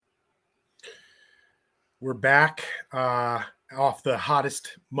We're back off the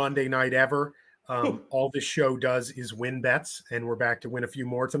hottest Monday night ever. All this show does is win bets, and we're back to win a few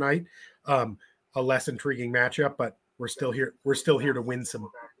more tonight. A less intriguing matchup, but we're still here. We're still here to win some.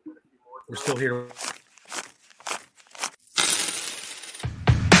 We're still here to.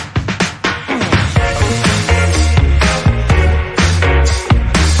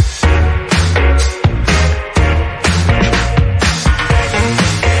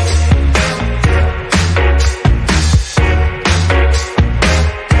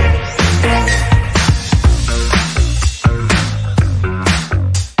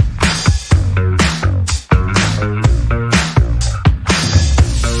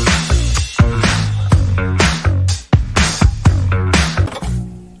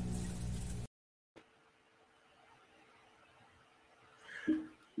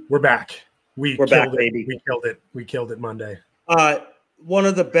 We're back. We're back, baby. We killed it. We killed it Monday. One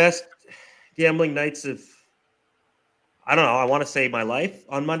of the best gambling nights of, I don't know, I want to say my life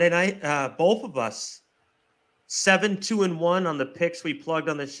on Monday night. Both of us, 7-2-1 on the picks we plugged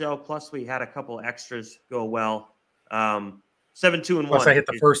on the show. Plus, we had a couple extras go well. 7-2-1. Plus, I hit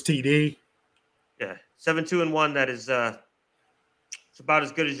the first TD. Yeah, 7-2-1. That is, it's about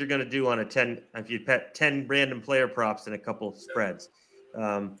as good as you're going to do on a 10. If you bet 10 random player props and a couple spreads.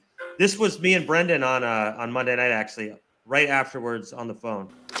 This was me and Brendan on Monday night, actually, right afterwards on the phone.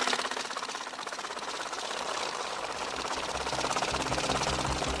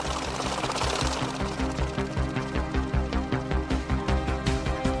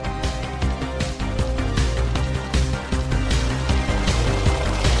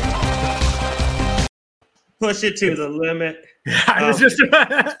 Push it to the limit. I was just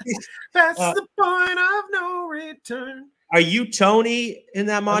that's the point of no return. Are you Tony in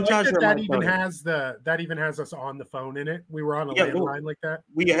that montage? That even has us on the phone in it. We were on a landline like that.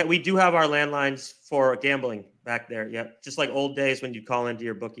 We do have our landlines for gambling back there. Yeah, just like old days when you call into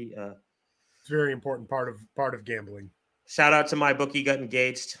your bookie. It's a very important part of gambling. Shout out to my bookie, got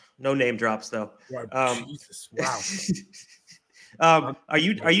engaged. No name drops though. Wow, Jesus, wow. Are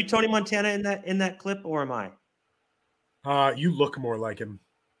you Tony Montana in that clip, or am I? You look more like him.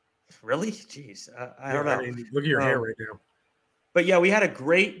 Really? Jeez. I don't know. I mean, look at your hair right now. But yeah, we had a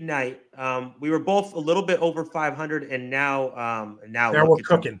great night. We were both a little bit over 500, and now we're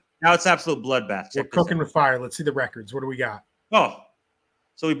cooking. Now it's absolute bloodbath. We're cooking with fire. Let's see the records. What do we got? Oh,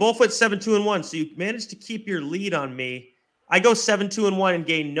 so we both went 7-2-1. So you managed to keep your lead on me. I go 7-2-1 and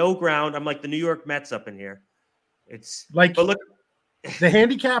gain no ground. I'm like the New York Mets up in here. It's like, but look, the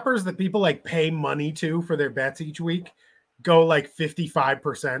handicappers that people like pay money to for their bets each week go like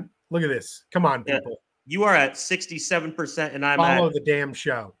 55%. Look at this. Come on, people. Yeah, you are at 67%, and I'm follow the damn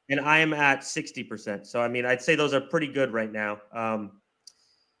show. And I am at 60%. So, I mean, I'd say those are pretty good right now.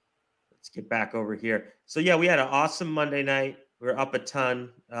 Let's get back over here. So, yeah, we had an awesome Monday night. We were up a ton.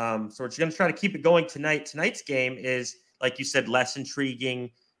 So we're just going to try to keep it going tonight. Tonight's game is, like you said, less intriguing.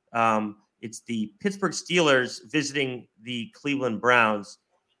 It's the Pittsburgh Steelers visiting the Cleveland Browns.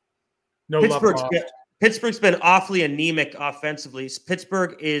 No love lost. Pittsburgh's been awfully anemic offensively.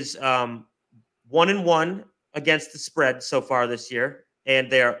 Pittsburgh is 1-1 against the spread so far this year, and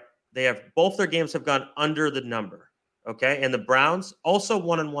they have both their games have gone under the number. Okay, and the Browns also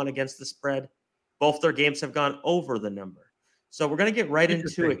 1-1 against the spread. Both their games have gone over the number. So we're gonna get right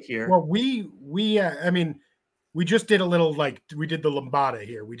into it here. Well, we just did a little we did the lambada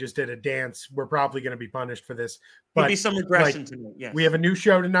here. We just did a dance. We're probably going to be punished for this. But could be some regression tonight. Yes. We have a new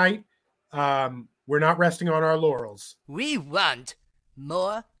show tonight. We're not resting on our laurels. We want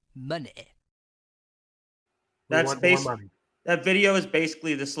more money. That video is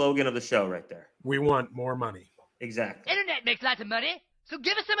basically the slogan of the show right there. We want more money. Exactly. Internet makes lots of money, so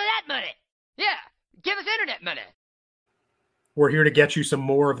give us some of that money. Yeah, give us internet money. We're here to get you some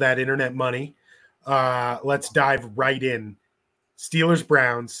more of that internet money. Let's dive right in. Steelers,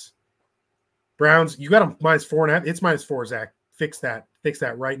 Browns. Browns, you got them -4.5. It's -4, Zach. Fix that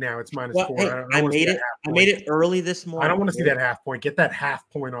right now. It's -4. Hey, I made it early this morning. I don't want to see that half point. Get that half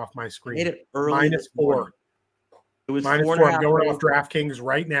point off my screen. I made it early. -4. It was -4. I'm going off DraftKings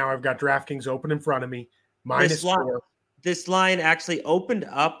right now. I've got DraftKings open in front of me. -4. This line actually opened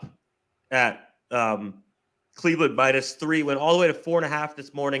up at Cleveland -3, went all the way to 4.5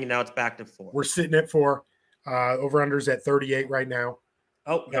 this morning, and now it's back to 4. We're sitting at 4. Over-under's at 38 right now.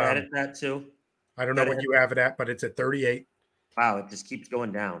 Oh, gotta edit that too. I don't know what you have it at, but it's at 38. Wow, it just keeps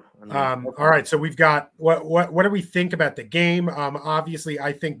going down. All right, so we've got what do we think about the game? Obviously,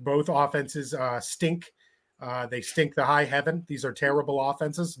 I think both offenses stink. They stink the high heaven. These are terrible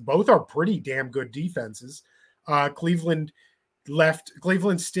offenses. Both are pretty damn good defenses. Cleveland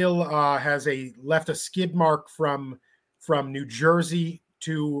Cleveland still has left a skid mark from New Jersey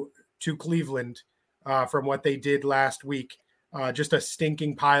to Cleveland from what they did last week. Just a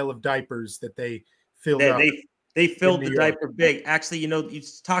stinking pile of diapers that they filled up. They filled the diaper big. Actually, you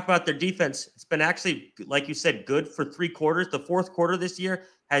talk about their defense. It's been actually, like you said, good for 3 quarters. The fourth quarter this year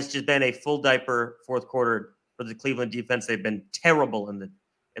has just been a full diaper fourth quarter for the Cleveland defense. They've been terrible in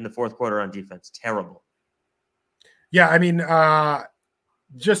the fourth quarter on defense. Terrible. Yeah, I mean, I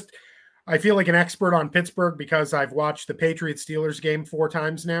feel like an expert on Pittsburgh because I've watched the Patriots-Steelers game 4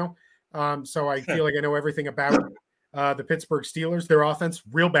 times now. So I feel like I know everything about the Pittsburgh Steelers. Their offense,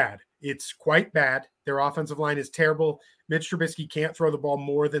 real bad. It's quite bad. Their offensive line is terrible. Mitch Trubisky can't throw the ball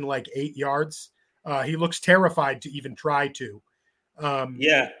more than like 8 yards. He looks terrified to even try to.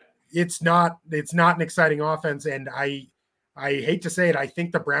 It's not an exciting offense, and I hate to say it, I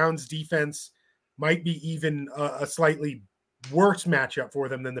think the Browns defense might be even a slightly worse matchup for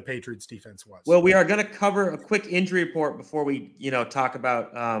them than the Patriots defense was. Well, we are going to cover a quick injury report before we, talk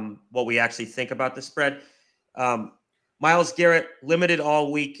about what we actually think about the spread. Myles Garrett limited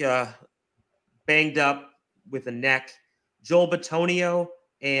all week, banged up with a neck. Joel Bitonio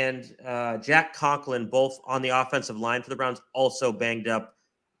and Jack Conklin, both on the offensive line for the Browns, also banged up.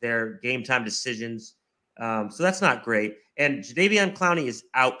 Their game time decisions. So that's not great. And Jadeveon Clowney is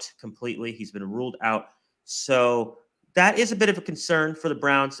out completely. He's been ruled out. So that is a bit of a concern for the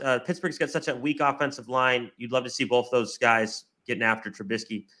Browns. Pittsburgh's got such a weak offensive line. You'd love to see both those guys getting after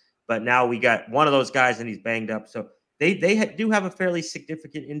Trubisky. But now we got one of those guys and he's banged up. So they do have a fairly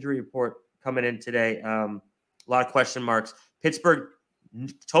significant injury report coming in today. A lot of question marks. Pittsburgh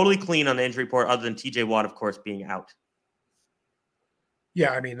totally clean on the injury report other than TJ Watt, of course, being out.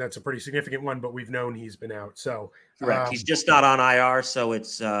 Yeah, I mean, that's a pretty significant one, but we've known he's been out. So correct. He's just not on IR, so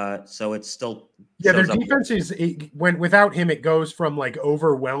it's still. Yeah, their defense is without him, it goes from like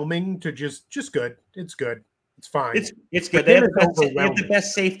overwhelming to just good. It's good. It's fine. It's good. They have the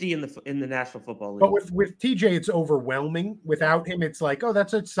best safety in the National Football League. But with TJ, it's overwhelming. Without him, it's like, oh,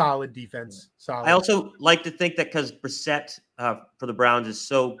 that's a solid defense. Solid. I also like to think that because Brissett for the Browns is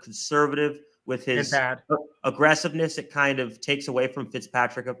so conservative with his aggressiveness, it kind of takes away from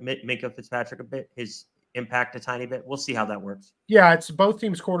Minkah Fitzpatrick a bit, his impact a tiny bit. We'll see how that works. Yeah, it's both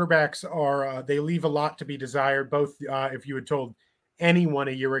teams' quarterbacks are they leave a lot to be desired. Both, if you had told anyone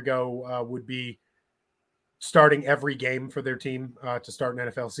a year ago, would be starting every game for their team to start an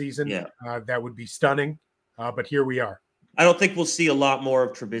NFL season. Yeah. That would be stunning. But here we are. I don't think we'll see a lot more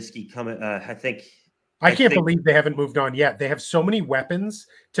of Trubisky coming. I can't believe they haven't moved on yet. They have so many weapons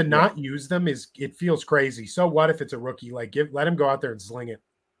to not use them. It feels crazy. So what if it's a rookie? Like let him go out there and sling it.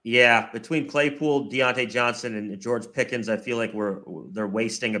 Yeah, between Claypool, Deontay Johnson, and George Pickens, I feel like they're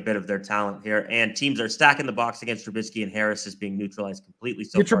wasting a bit of their talent here. And teams are stacking the box against Trubisky, and Harris is being neutralized completely.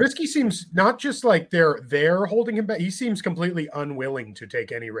 So Trubisky seems not just like they're holding him back. He seems completely unwilling to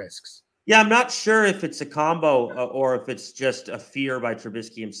take any risks. Yeah, I'm not sure if it's a combo or if it's just a fear by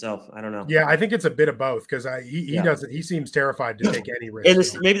Trubisky himself. I don't know. Yeah, I think it's a bit of both because he doesn't. He seems terrified to take any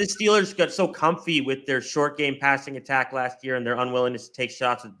risk. And maybe the Steelers got so comfy with their short game passing attack last year and their unwillingness to take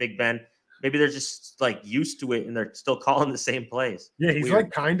shots with Big Ben. Maybe they're just like used to it and they're still calling the same plays. Yeah, he's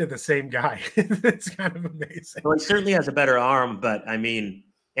like kind of the same guy. It's kind of amazing. Well, he certainly has a better arm, but I mean,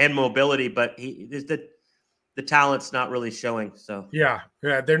 and mobility, but the talent's not really showing. So yeah,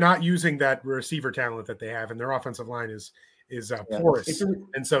 they're not using that receiver talent that they have, and their offensive line is porous.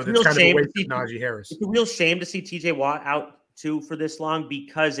 And so that's kind of a waste of Najee Harris. It's a real shame to see TJ Watt out too for this long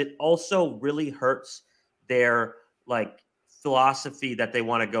because it also really hurts their like philosophy that they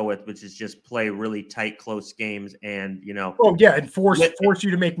want to go with, which is just play really tight, close games, and and force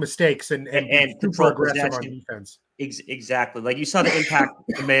you to make mistakes and super aggressive on defense. Exactly, like you saw the impact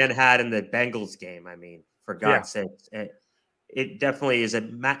the man had in the Bengals game. I mean, for God's sake, it definitely is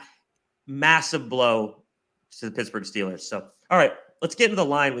a massive blow to the Pittsburgh Steelers. So, all right, let's get into the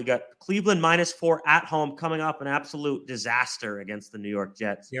line. We got Cleveland -4 at home, coming off an absolute disaster against the New York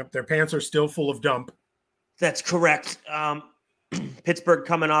Jets. Yep, their pants are still full of dump. That's correct. Pittsburgh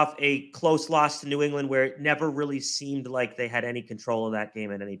coming off a close loss to New England where it never really seemed like they had any control of that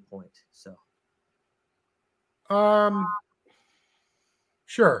game at any point. So,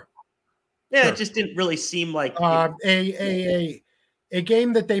 sure. Yeah, It just didn't really seem like a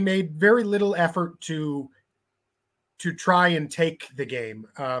game that they made very little effort to try and take the game.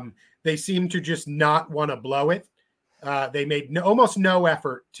 They seemed to just not want to blow it. They made almost no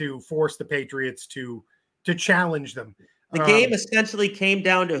effort to force the Patriots to challenge them. The game essentially came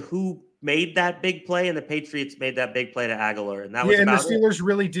down to who made that big play, and the Patriots made that big play to Aguilar, and that was and the about it. Steelers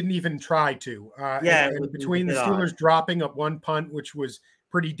really didn't even try to. And between the Steelers dropping up one punt, which was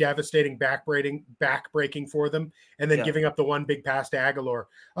pretty devastating, backbreaking for them, and then giving up the one big pass to Aguilar.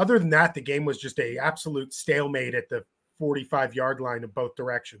 Other than that, the game was just a absolute stalemate at the 45-yard line of both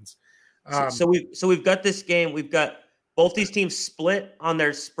directions. So we've got this game. We've got both these teams split on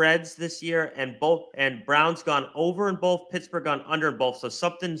their spreads this year, and Brown's gone over in both, Pittsburgh gone under in both. So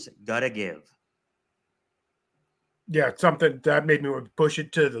something's gotta give. Yeah, something that made me push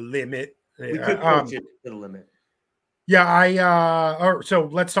it to the limit. We could push it to the limit. Yeah, so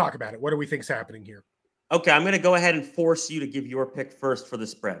let's talk about it. What do we think's happening here? Okay, I'm going to go ahead and force you to give your pick first for the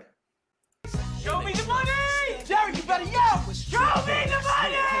spread. Show me the money! Jerry, you better yell! Show me the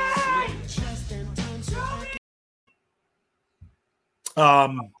money!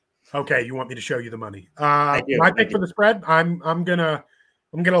 Okay, you want me to show you the money? My pick for the spread, I'm gonna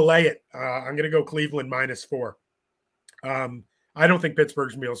lay it. I'm gonna go Cleveland -4. I don't think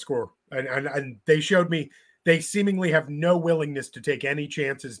Pittsburgh's going to be able to score, and they seemingly have no willingness to take any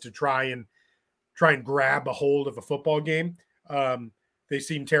chances to try and grab a hold of a football game. They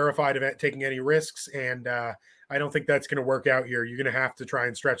seem terrified of taking any risks, and I don't think that's going to work out here. You're going to have to try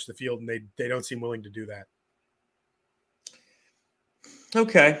and stretch the field, and they don't seem willing to do that.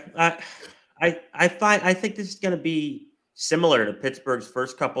 Okay, I think this is going to be similar to Pittsburgh's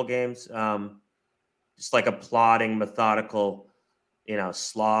first couple games, just like a plodding, methodical,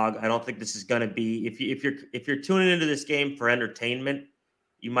 slog. I don't think this is going to be. If you're tuning into this game for entertainment,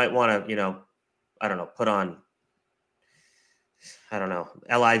 you might want to, put on,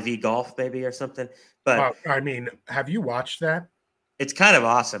 LIV golf maybe or something. But have you watched that? It's kind of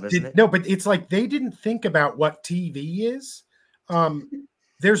awesome, isn't it? No, but it's like they didn't think about what TV is.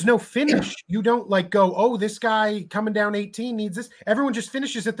 There's no finish. You don't go, oh, this guy coming down 18 needs this. Everyone just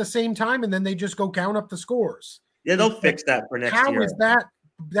finishes at the same time, and then they just go count up the scores. Yeah, they'll fix that for next year. How is that?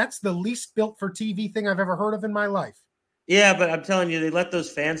 That's the least built for TV thing I've ever heard of in my life. Yeah, but I'm telling you, they let those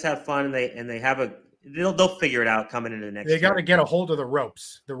fans have fun, and they'll figure it out coming into next year. They got to get a hold of the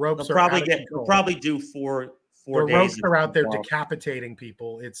ropes. The ropes they'll probably do four the days. The ropes are out there decapitating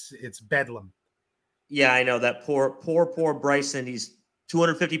people. It's bedlam. Yeah, I know that poor Bryson. He's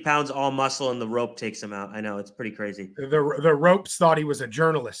 250 pounds, all muscle, and the rope takes him out. I know, it's pretty crazy. The ropes thought he was a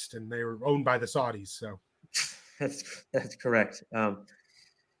journalist, and they were owned by the Saudis. So that's correct. So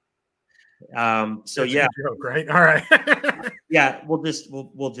that's yeah, a joke, right? All right. Yeah, we'll just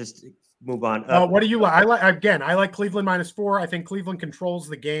move on. What do you like? I like Cleveland -4. I think Cleveland controls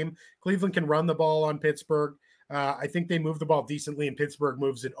the game. Cleveland can run the ball on Pittsburgh. I think they move the ball decently, and Pittsburgh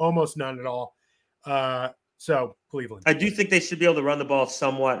moves it almost none at all. So Cleveland. I do think they should be able to run the ball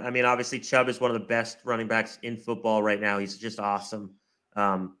somewhat. I mean, obviously Chubb is one of the best running backs in football right now. He's just awesome.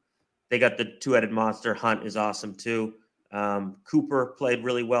 They got the two-headed monster. Hunt is awesome too. Cooper played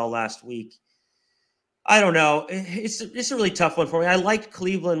really well last week. I don't know. It's a really tough one for me. I liked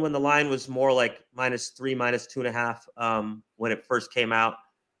Cleveland when the line was more like -3, -2.5 when it first came out.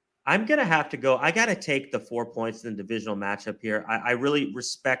 I'm going to have to go. I got to take the 4 points in the divisional matchup here. I really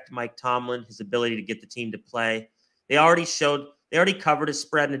respect Mike Tomlin, his ability to get the team to play. They already covered a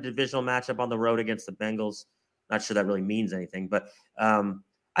spread in a divisional matchup on the road against the Bengals. Not sure that really means anything, but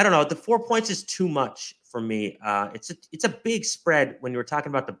I don't know. The 4 points is too much for me. It's a big spread when you were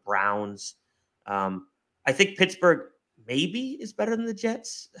talking about the Browns. I think Pittsburgh maybe is better than the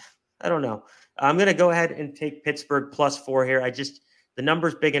Jets. I don't know. I'm going to go ahead and take Pittsburgh +4 here. The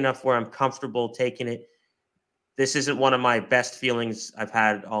number's big enough where I'm comfortable taking it. This isn't one of my best feelings I've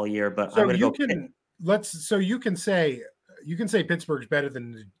had all year, but I'm going to go. So you can say Pittsburgh's better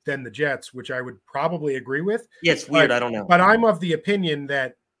than the Jets, which I would probably agree with. Yeah, it's weird. I don't know. But I'm of the opinion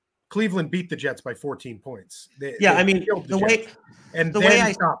that Cleveland beat the Jets by 14 points. They killed the Jets, and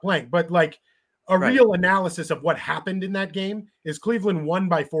then stopped playing. But real analysis of what happened in that game is Cleveland won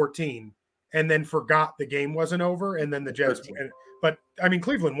by 14 and then forgot the game wasn't over, and then the Jets. But I mean,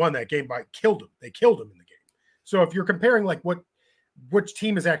 Cleveland won that game killed them. They killed them in the game. So if you're comparing which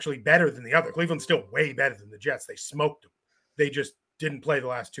team is actually better than the other, Cleveland's still way better than the Jets. They smoked them. They just didn't play the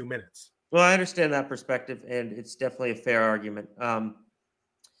last 2 minutes. Well, I understand that perspective, and it's definitely a fair argument. The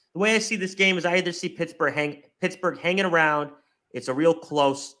way I see this game is I either see Pittsburgh hanging around. It's a real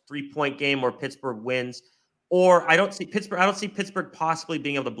close 3-point game where Pittsburgh wins. Or I don't see Pittsburgh possibly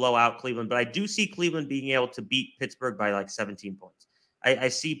being able to blow out Cleveland, but I do see Cleveland being able to beat Pittsburgh by 17 points. I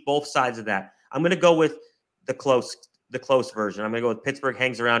see both sides of that. I'm going to go with the close version. I'm going to go with Pittsburgh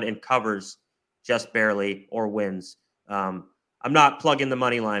hangs around and covers just barely or wins. I'm not plugging the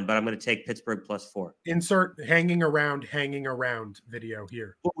money line, but I'm going to take Pittsburgh +4. Insert hanging around video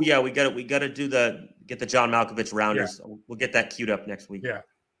here. Oh, yeah, we got to get the John Malkovich rounders. Yeah. We'll get that queued up next week. Yeah.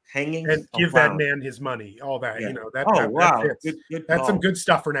 Hanging and give that man his money, all that, yeah. Wow. That's some good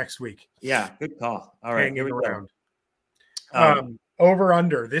stuff for next week. Yeah, good call. All right, here we go. Over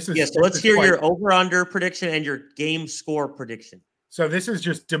under. So let's hear your over under prediction and your game score prediction. So this is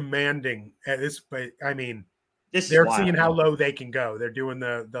just demanding at this, but I mean, they're seeing how low they can go. They're doing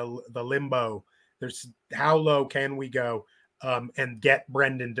the limbo. There's how low can we go, and get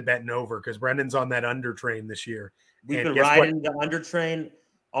Brendan to betting over, because Brendan's on that under train this year. We've been riding the under train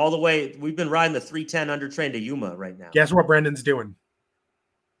all the way. We've been riding the 310 under train to Yuma right now. Guess what Brendan's doing?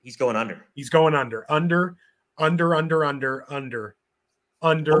 He's going under. He's going under. Under. One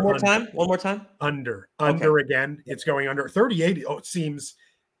more time. Under again. It's going under 38. Oh, it seems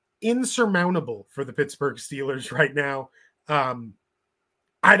insurmountable for the Pittsburgh Steelers right now.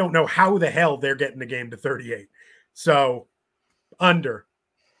 I don't know how the hell they're getting the game to 38. So under.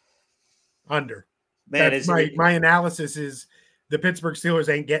 Man, that's my analysis is the Pittsburgh Steelers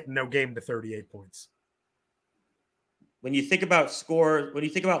ain't getting no game to 38 points. When you think about scores, when you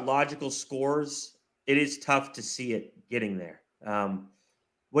think about logical scores, it is tough to see it getting there.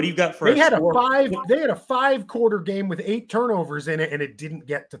 What do you got for They had a 5-quarter game with 8 turnovers in it, and it didn't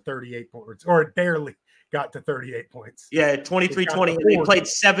get to 38 points, or it barely got to 38 points. Yeah, 23-20. They played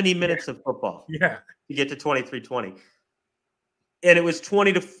 70 minutes of football. Yeah. To get to 23-20. And it was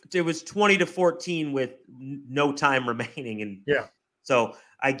 20 to 14 with no time remaining. And yeah. So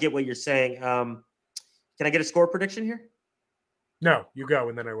I get what you're saying. Can I get a score prediction here? No, you go,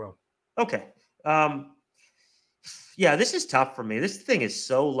 and then I will. Okay. Yeah, this is tough for me. This thing is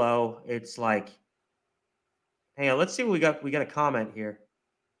so low. It's like, hang on, let's see what we got. We got a comment here.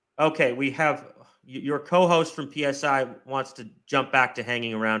 Okay, we have your co-host from PSI wants to jump back to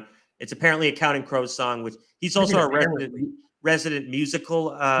hanging around. It's apparently a Counting Crows song, which he's also a resident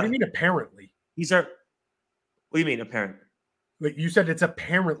musical. What do you mean apparently? What do you mean apparently? Like you said, it's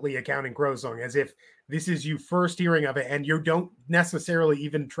apparently a Counting Crows song, as if this is you first hearing of it, and you don't necessarily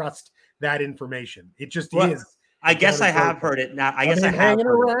even trust that information. It just is. I guess I have heard it now. I guess I have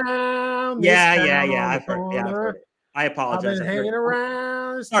heard it. Yeah. I've heard it. I apologize. I've been hanging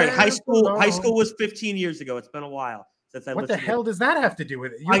around. Sorry, high school was 15 years ago. It's been a while since I listened. What the hell does that have to do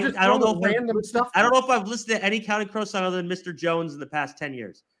with it? I don't know random stuff. I don't know if I've listened to any Counting Crows song other than Mr. Jones in the past 10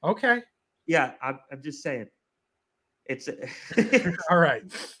 years. Okay. Yeah, I'm just saying. It's all right.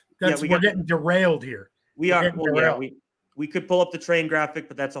 We're getting derailed here. We are. Well, yeah, we could pull up the train graphic,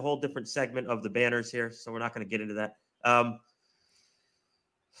 but that's a whole different segment of the banners here, so we're not going to get into that.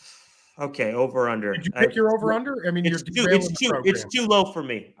 Okay, over under. Did you pick your over under? I mean, it's too low for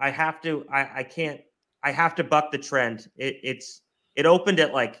me. I have to. I can't. I have to buck the trend. It opened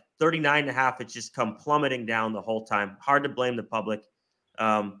at like 39.5. It's just come plummeting down the whole time. Hard to blame the public.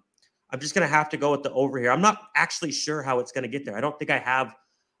 I'm just going to have to go with the over here. I'm not actually sure how it's going to get there. I don't think I have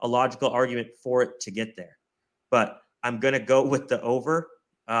a logical argument for it to get there, but I'm going to go with the over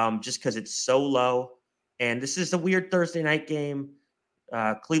just because it's so low. And this is a weird Thursday night game.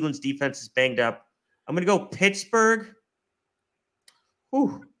 Cleveland's defense is banged up. I'm going to go Pittsburgh.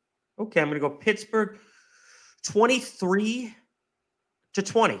 Okay, I'm going to go Pittsburgh 23-20,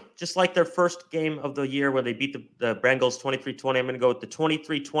 just like their first game of the year where they beat the Bengals 23-20. I'm going to go with the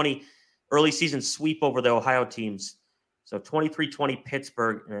 23-20 early season sweep over the Ohio teams. So 23-20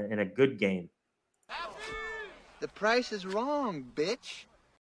 Pittsburgh in a good game. The price is wrong, bitch.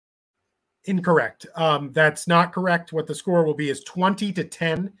 Incorrect. That's not correct. What the score will be is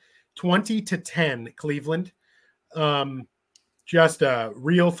 20-10. 20-10 Cleveland. Just a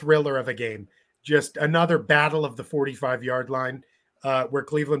real thriller of a game. Just another battle of the 45-yard line where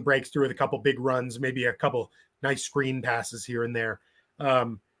Cleveland breaks through with a couple big runs, maybe a couple nice screen passes here and there.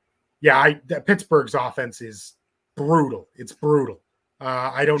 Pittsburgh's offense is brutal. It's brutal.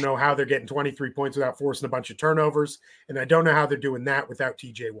 I don't know how they're getting 23 points without forcing a bunch of turnovers, and I don't know how they're doing that without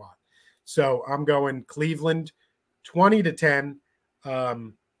TJ Watt. So I'm going Cleveland 20-10.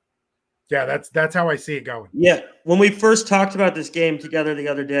 That's how I see it going. Yeah, when we first talked about this game together the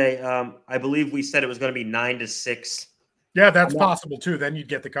other day, I believe we said it was going to be 9-6. Yeah, that's possible too. Then you'd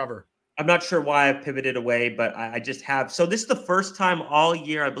get the cover. I'm not sure why I pivoted away, but I just have. So this is the first time all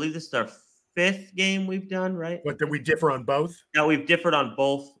year. I believe this is our 5th game we've done, right? But did we differ on both? No, we've differed on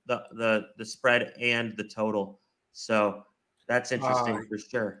both the spread and the total. So that's interesting for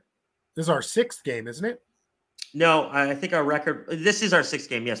sure. This is our 6th game, isn't it? No, I think our record. This is our 6th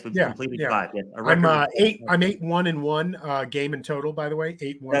game. Yes, we've completed 5. Yeah, I'm 8-1-1 game in total. By the way,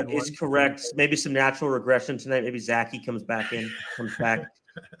 8-1. That is correct. Maybe some natural regression tonight. Maybe Zachy comes back. And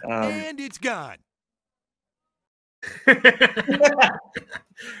it's gone. Yeah,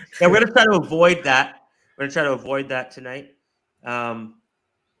 we're gonna try to avoid that. Tonight. All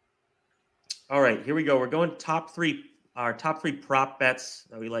right, here we go. We're going our top 3 prop bets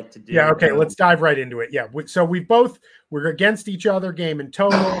that we like to do. Yeah, okay, let's dive right into it. Yeah, so we're against each other game in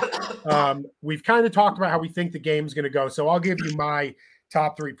total. We've kind of talked about how we think the game's going to go. So I'll give you my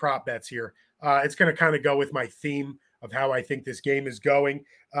top 3 prop bets here. It's going to kind of go with my theme of how I think this game is going.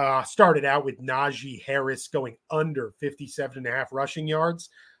 Started out with Najee Harris going under 57.5 rushing yards.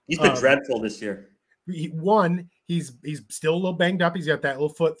 He's been dreadful this year. He's still a little banged up. He's got that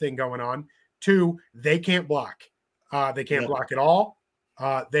little foot thing going on. 2, they can't block. They can't block at all.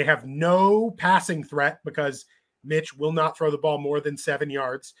 They have no passing threat because Mitch will not throw the ball more than 7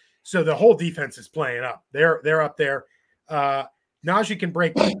 yards. So the whole defense is playing up. They're up there. Najee can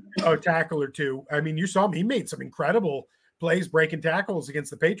break a tackle or 2. I mean, you saw him. He made some incredible plays breaking tackles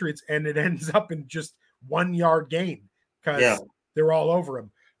against the Patriots, and it ends up in just 1 yard gain because they're all over him.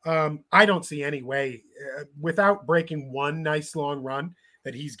 I don't see any way without breaking one nice long run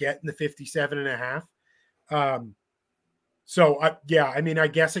that he's getting the 57.5. I mean, I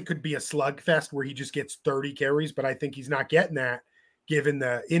guess it could be a slugfest where he just gets 30 carries, but I think he's not getting that given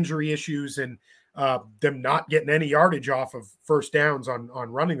the injury issues and them not getting any yardage off of first downs on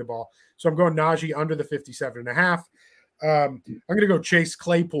running the ball. So I'm going Najee under the 57.5. I'm going to go Chase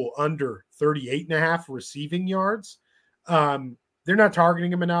Claypool under 38.5 receiving yards. They're not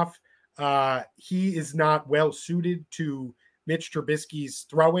targeting him enough. He is not well suited to Mitch Trubisky's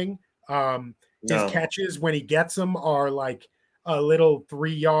throwing. His catches when he gets them are like a little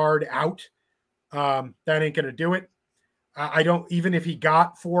 3 yard out. That ain't going to do it. I don't, even if he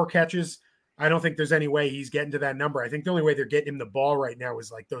got 4 catches, I don't think there's any way he's getting to that number. I think the only way they're getting him the ball right now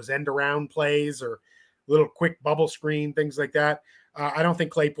is like those end around plays or little quick bubble screen, things like that. I don't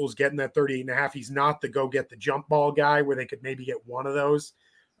think Claypool's getting that 38.5. He's not the go get the jump ball guy where they could maybe get one of those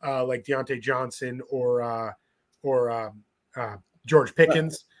like Deontay Johnson or George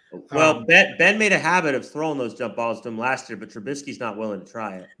Pickens. Well, Ben made a habit of throwing those jump balls to him last year, but Trubisky's not willing to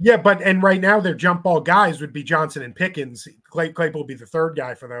try it. Yeah, and right now their jump ball guys would be Johnson and Pickens. Claypool would be the third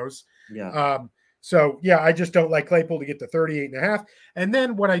guy for those. Yeah. I just don't like Claypool to get to 38.5. And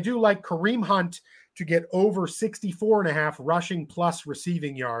then what I do like, Kareem Hunt to get over 64.5 rushing plus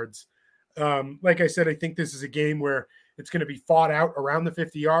receiving yards. Like I said, I think this is a game where it's going to be fought out around the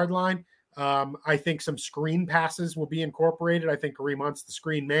 50-yard line. I think some screen passes will be incorporated. I think Kareem Hunt's the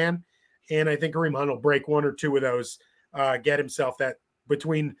screen man, and I think Kareem Hunt will break 1 or 2 of those, get himself that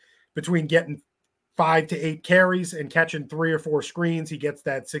between getting 5 to 8 carries and catching 3 or 4 screens, he gets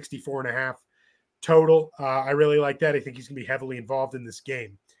that 64.5 total. I really like that. I think he's going to be heavily involved in this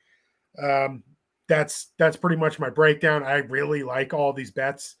game. That's pretty much my breakdown. I really like all these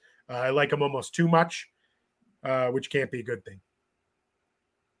bets. I like them almost too much, which can't be a good thing.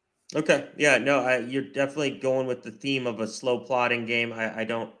 Okay. Yeah, no, you're definitely going with the theme of a slow plotting game. I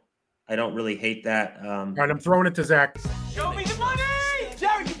don't really hate that. All right, I'm throwing it to Zach. Show me the money!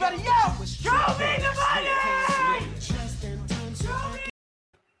 Jerry, you better yell! Show me the money!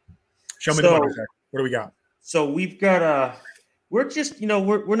 Show me the money, Zach. What do we got? So we've got we're just,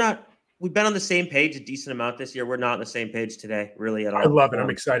 we're not, we've been on the same page a decent amount this year. We're not on the same page today, really, at all. I love it. I'm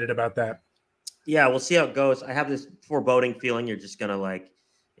excited about that. Yeah, we'll see how it goes. I have this foreboding feeling you're just gonna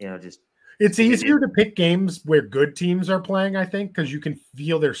it's easier to pick games where good teams are playing, I think, because you can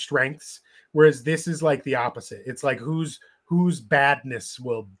feel their strengths. Whereas this is like the opposite. It's like whose badness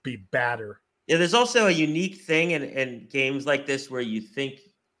will be badder. Yeah, there's also a unique thing in games like this where you think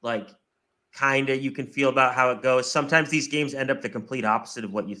like kind of you can feel about how it goes. Sometimes these games end up the complete opposite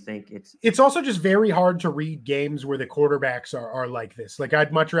of what you think. It's also just very hard to read games where the quarterbacks are like this. Like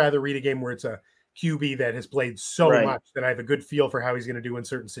I'd much rather read a game where it's a QB that has played so much that I have a good feel for how he's going to do in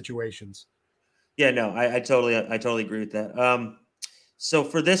certain situations. Yeah, no, I totally agree with that. So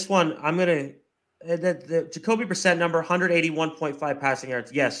for this one, I'm going to the Jacoby Brissett number, 181.5 passing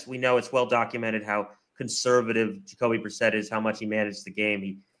yards. Yes, we know it's well documented how conservative Jacoby Brissett is, how much he managed the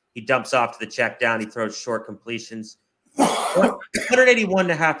game. He dumps off to the check down. He throws short completions.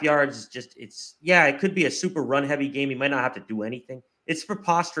 181.5 yards is just, it could be a super run heavy game. He might not have to do anything. It's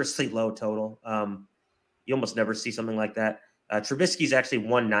preposterously low total. You almost never see something like that. Trubisky's actually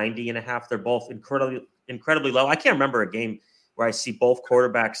 190.5. They're both incredibly low. I can't remember a game where I see both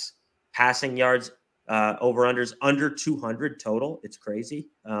quarterbacks passing yards over-unders under 200 total. It's crazy.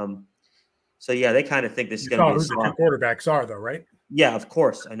 So yeah, they kind of think this is going to be who the two quarterbacks are, though, right? Yeah, of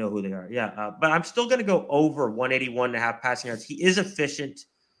course. I know who they are. Yeah. But I'm still going to go over 181.5 passing yards. He is efficient.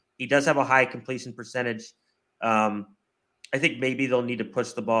 He does have a high completion percentage. I think maybe they'll need to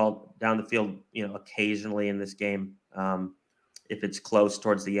push the ball down the field, occasionally in this game if it's close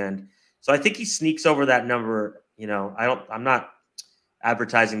towards the end. So I think he sneaks over that number. I'm not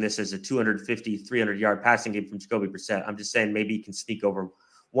advertising this as a 250, 300-yard passing game from Jacoby Brissett. I'm just saying maybe he can sneak over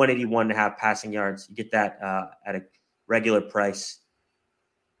 181.5 passing yards. You get that at a regular price.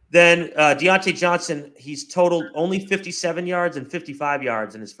 Then Deontay Johnson, he's totaled only 57 yards and 55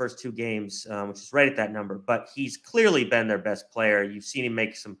 yards in his first 2 games, which is right at that number. But he's clearly been their best player. You've seen him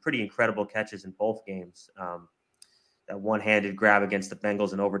make some pretty incredible catches in both games. That one-handed grab against the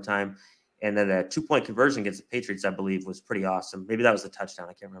Bengals in overtime. And then the 2-point conversion against the Patriots, I believe, was pretty awesome. Maybe that was the touchdown.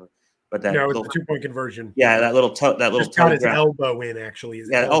 I can't remember. But that it was the 2-point conversion. Yeah, that little just got his elbow in, actually. His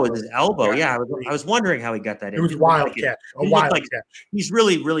elbow. Yeah, I was wondering how he got that in. It was a wild catch. Catch. He's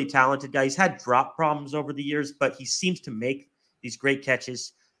really, really talented guy. He's had drop problems over the years, but he seems to make these great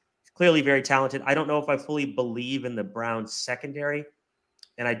catches. He's clearly very talented. I don't know if I fully believe in the Browns secondary,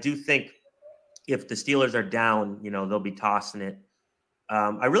 and I do think if the Steelers are down, they'll be tossing it.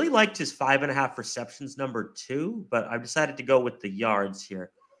 I really liked his 5.5 receptions number 2, but I've decided to go with the yards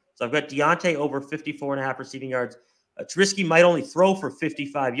here. So I've got Deontay over 54.5 receiving yards. Trubisky might only throw for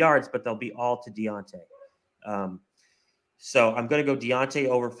 55 yards, but they'll be all to Deontay. So I'm going to go Deontay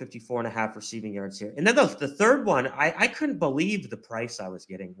over 54.5 receiving yards here. And then the third one, I couldn't believe the price I was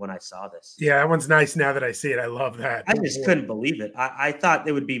getting when I saw this. Yeah, that one's nice now that I see it. I love that. I just couldn't believe it. I thought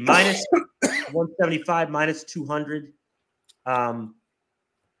it would be minus 175, minus 200.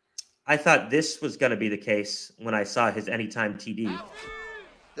 I thought this was going to be the case when I saw his anytime TD.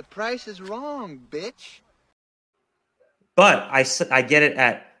 The price is wrong, bitch. But I get it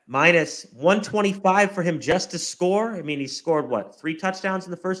at minus 125 for him just to score. I mean, he scored, 3 touchdowns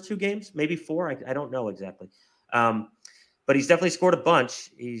in the first 2 games? Maybe 4? I don't know exactly. But he's definitely scored a bunch.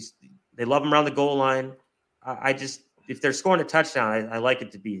 They love him around the goal line. If they're scoring a touchdown, I like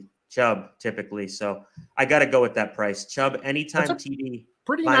it to be Chubb typically. So I got to go with that price. Chubb, anytime TD.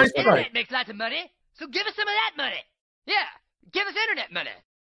 Pretty nice price. Internet makes lots of money, so give us some of that money. Yeah, give us internet money.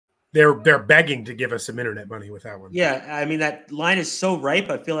 They're begging to give us some internet money with that one. Yeah, I mean, that line is so ripe.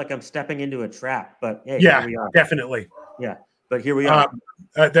 I feel like I'm stepping into a trap. But hey, yeah, here we are. Definitely. Yeah, but here we are.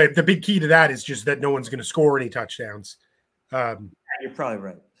 The big key to that is just that no one's going to score any touchdowns. You're probably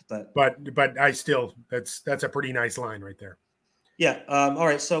right. But I still that's a pretty nice line right there. Yeah. All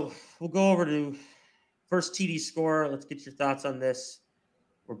right. So we'll go over to first TD score. Let's get your thoughts on this.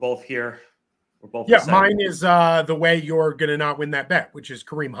 We're both here. We're both. Yeah, mine is the way you're going to not win that bet, which is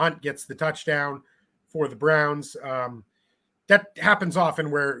Kareem Hunt gets the touchdown for the Browns. That happens often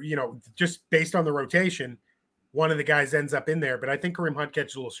where, just based on the rotation, one of the guys ends up in there. But I think Kareem Hunt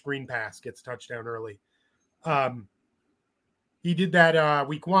catches a little screen pass, gets a touchdown early. He did that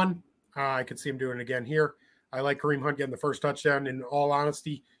week 1. I could see him doing it again here. I like Kareem Hunt getting the first touchdown. In all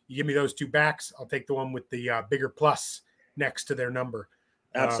honesty, you give me those 2 backs, I'll take the one with the bigger plus next to their number.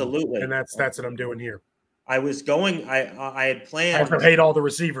 Absolutely. And that's what I'm doing here. I was going, I had planned. I hate all the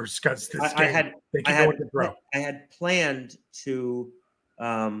receivers because I had planned to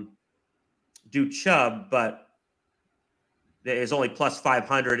do Chubb, but there's only plus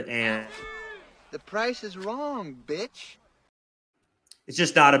 500 and the price is wrong, bitch. It's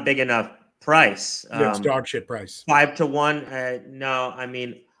just not a big enough price. It's dog shit price. 5 to 1. No, I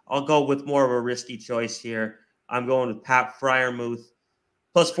mean, I'll go with more of a risky choice here. I'm going with Pat Freiermuth.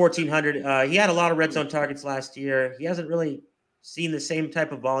 Plus 1,400. He had a lot of red zone targets last year. He hasn't really seen the same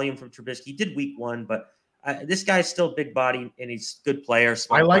type of volume from Trubisky. He did week 1, but this guy's still big body, and he's a good player.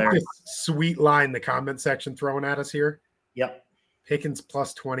 I like this sweet line the comment section throwing at us here. Yep. Pickens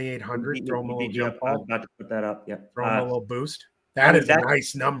plus 2,800. Throw him a little jump ball. I was about to put that up. Yeah. Throw him a little boost. That is a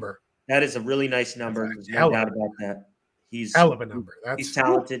nice number. That is a really nice number. There's no doubt about that. He's hell of a number. He's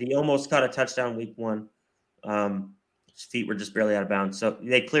talented. He almost caught a touchdown week 1. His feet were just barely out of bounds. So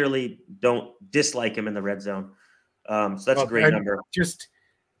they clearly don't dislike him in the red zone. So that's a great number.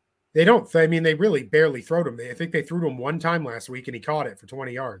 They don't. I mean, they really barely threw him. I think they threw to him 1 time last week, and he caught it for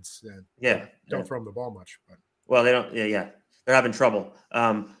 20 yards. Don't throw him the ball much. But. Well, they don't. Yeah. They're having trouble.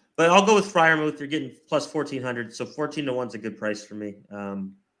 But I'll go with Freiermuth. They're getting plus 1,400. So 14 to 1's a good price for me.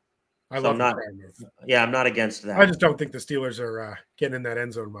 I love Freiermuth. Yeah, I'm not against that. I just don't think the Steelers are getting in that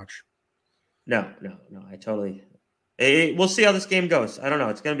end zone much. No. I totally. We'll see how this game goes. I don't know.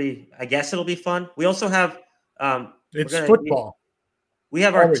 It's going to be. I guess it'll be fun. We also have. It's football. We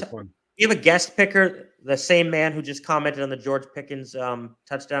have we have a guest picker, the same man who just commented on the George Pickens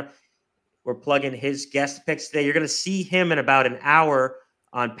touchdown. We're plugging his guest picks today. You're going to see him in about an hour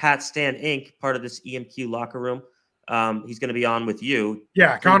on Pat Stan Inc., part of this EMQ locker room. He's going to be on with you.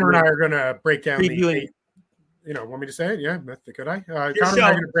 Yeah, Connor and I are going to break down previewing. Want me to say it? Yeah, could I? Connor and show. I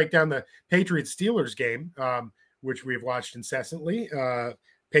are going to break down the Patriots-Steelers game, which we've watched incessantly.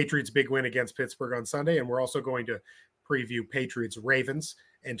 Patriots' big win against Pittsburgh on Sunday, and we're also going to preview Patriots-Ravens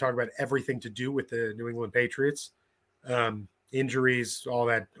and talk about everything to do with the New England Patriots. Injuries, all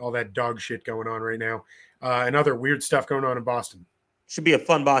that dog shit going on right now, and other weird stuff going on in Boston. Should be a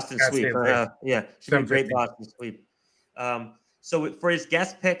fun Boston sweep. Should be a great Boston sweep. So for his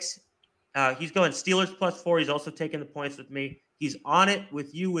guest picks, he's going Steelers +4. He's also taking the points with me. He's on it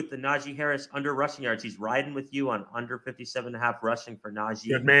with you with the Najee Harris under rushing yards. He's riding with you on under 57.5 rushing for Najee.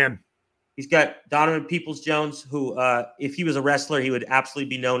 Good man. He's got Donovan Peoples-Jones, who, if he was a wrestler, he would absolutely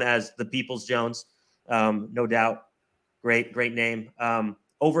be known as the Peoples-Jones, no doubt. Great name.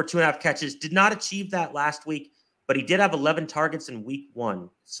 Over 2.5 catches. Did not achieve that last week, but he did have 11 targets in week 1.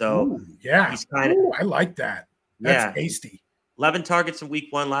 So he's kind of. I like that. That's tasty. 11 targets in week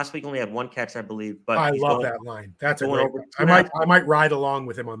 1. Last week only had 1 catch, I believe. But I love that line. That's a great one. I might ride along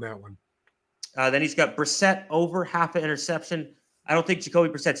with him on that one. Then he's got Brissett over half an interception. I don't think Jacoby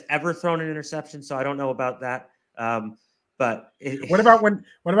Brissett's ever thrown an interception, so I don't know about that. But what about when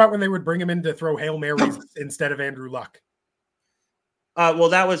they would bring him in to throw Hail Marys instead of Andrew Luck? Well,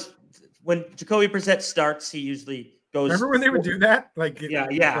 that was when Jacoby Brissett starts. He usually goes. Remember when they would do that?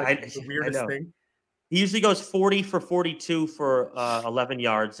 The weirdest thing. He usually goes 40 for 42 for 11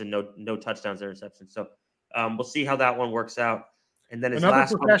 yards and no touchdowns, interceptions. So we'll see how that one works out. And then his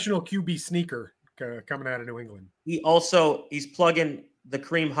another professional QB sneaker coming out of New England. He's plugging the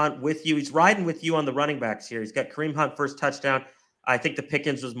Kareem Hunt with you. He's riding with you on the running backs here. He's got Kareem Hunt first touchdown. I think the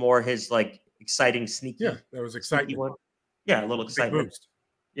Pickens was more his exciting sneaky. Yeah, that was exciting. One. Yeah, a little excitement. Big boost.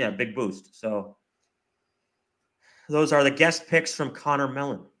 Yeah, big boost. So those are the guest picks from Connor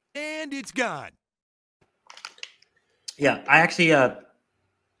Mellon. And it's gone. Yeah, I actually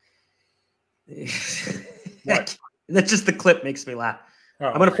What? That's just the clip makes me laugh. Oh.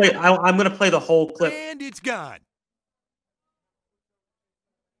 I'm gonna play the whole clip. And it's gone.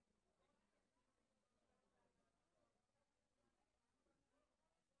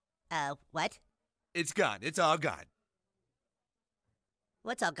 What? It's gone. It's all gone.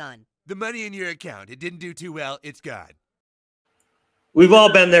 What's all gone? The money in your account. It didn't do too well. It's gone. We've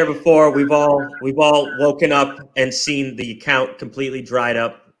all been there before. We've all woken up and seen the account completely dried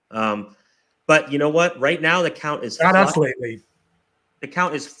up. But you know what? Right now the count is not flush. us lately. The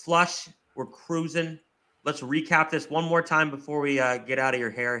count is flush. We're cruising. Let's recap this one more time before we get out of your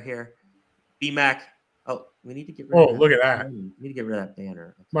hair here. BMAC. Oh, we need to get rid of that. Look at that. We need to get rid of that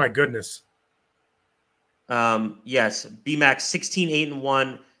banner. My goodness. Yes, BMAC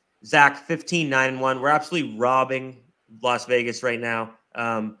 16-8-1, Zach 15-9-1. We're absolutely robbing Las Vegas right now.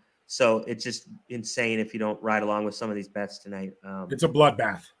 So it's just insane if you don't ride along with some of these bets tonight. It's a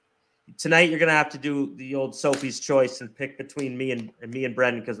bloodbath. Tonight you're gonna have to do the old Sophie's choice and pick between me and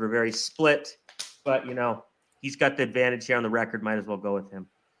Brendan because we're very split. But he's got the advantage here on the record. Might as well go with him.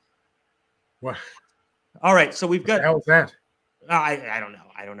 What? All right, so we've got. What the hell is that? I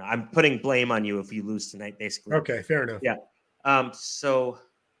don't know. I'm putting blame on you if you lose tonight, basically. Okay, fair enough. Yeah. So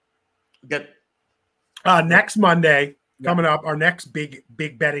we got next Monday coming up, our next big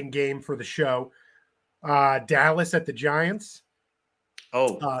betting game for the show. Dallas at the Giants.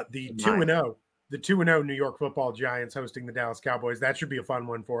 The 2-0. The 2-0 New York Football Giants hosting the Dallas Cowboys. That should be a fun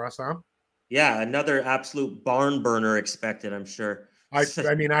one for us, huh? Yeah, another absolute barn burner expected, I'm sure. I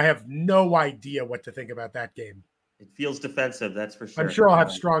mean, I have no idea what to think about that game. It feels defensive, that's for sure. I'm sure I'll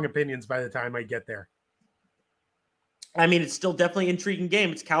have strong opinions by the time I get there. I mean, it's still definitely an intriguing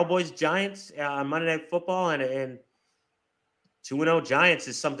game. It's Cowboys Giants on Monday Night Football, and 2-0 Giants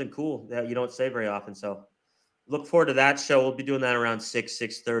is something cool that you don't say very often. So look forward to that show. We'll be doing that around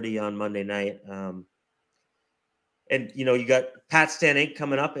 6:30 on Monday night. And you got Pat Stan Inc.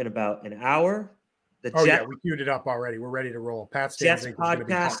 coming up in about an hour. Yeah, we queued it up already. We're ready to roll. Pat Stan Jets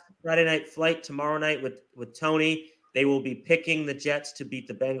podcast Friday Night Flight tomorrow night with Tony. They will be picking the Jets to beat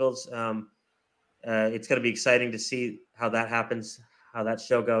the Bengals. It's going to be exciting to see how that happens, how that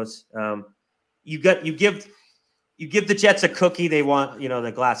show goes. You give the Jets a cookie, they want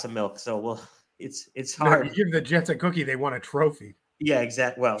the glass of milk. So it's hard. No, you give the Jets a cookie, they want a trophy. Yeah,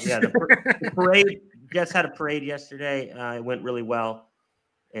 exactly. Well, yeah, the parade. Jets had a parade yesterday. It went really well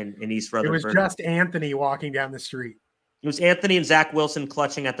in East Rutherford. It was just Anthony walking down the street. It was Anthony and Zach Wilson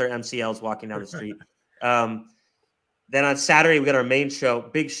clutching at their MCLs walking down the street. Then on Saturday, we got our main show,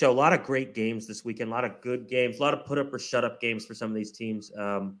 big show. A lot of great games this weekend, a lot of good games, a lot of put up or shut up games for some of these teams.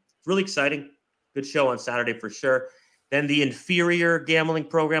 Really exciting. Good show on Saturday for sure. Then the inferior gambling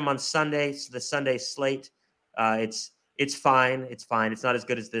program on Sunday, so the Sunday slate. It's fine. It's fine. It's not as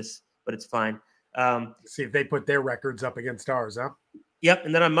good as this, but it's fine. See if they put their records up against ours, huh? Yep.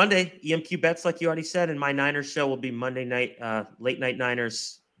 And then on Monday, EMQ bets, like you already said, and my Niners show will be Monday night, late night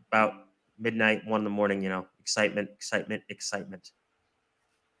Niners, about midnight, 1 a.m. Excitement.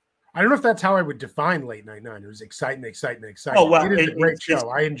 I don't know if that's how I would define late night Niners. Excitement. Oh, well, it is a great show.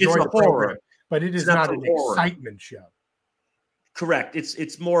 I enjoy the program, but it is not an excitement show. Correct.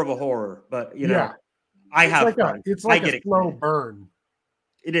 It's more of a horror, but I it's have like fun. It's like a slow excited. burn.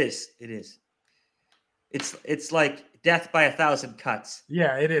 It is. It's like death by 1,000 cuts.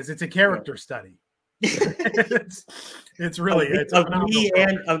 Yeah, it is. It's a character study. it's really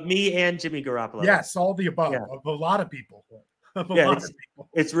of me and Jimmy Garoppolo. Yes, all the above of a lot of people.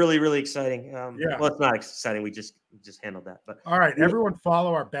 It's really, really exciting. Well, it's not exciting. We just handled that. But all right, everyone,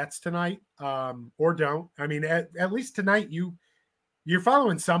 follow our bets tonight, or don't. I mean, at least tonight you're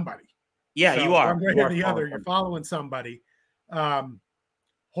following somebody. Yeah, so you are. One way or the other, you're following somebody.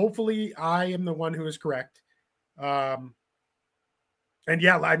 Hopefully, I am the one who is correct. And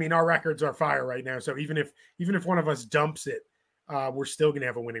yeah, I mean, our records are fire right now. So even if one of us dumps it, we're still going to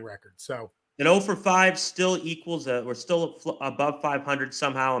have a winning record. So an 0 for 5 still equals we're still above 500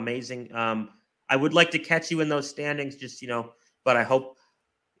 somehow. Amazing. I would like to catch you in those standings, just but I hope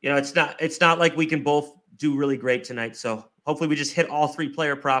it's not like we can both do really great tonight. So hopefully we just hit all 3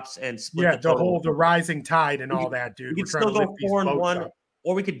 player props and split the rising tide and all that, dude. We can still go 4-1,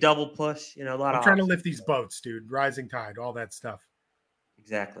 or we could double push. I'm trying to lift these boats, dude. Rising tide, all that stuff.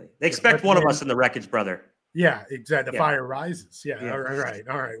 Exactly. They expect one of us in the wreckage, brother. Yeah, exactly. The fire rises. Yeah. All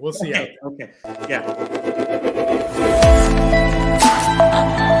right. We'll see. Okay. Yeah.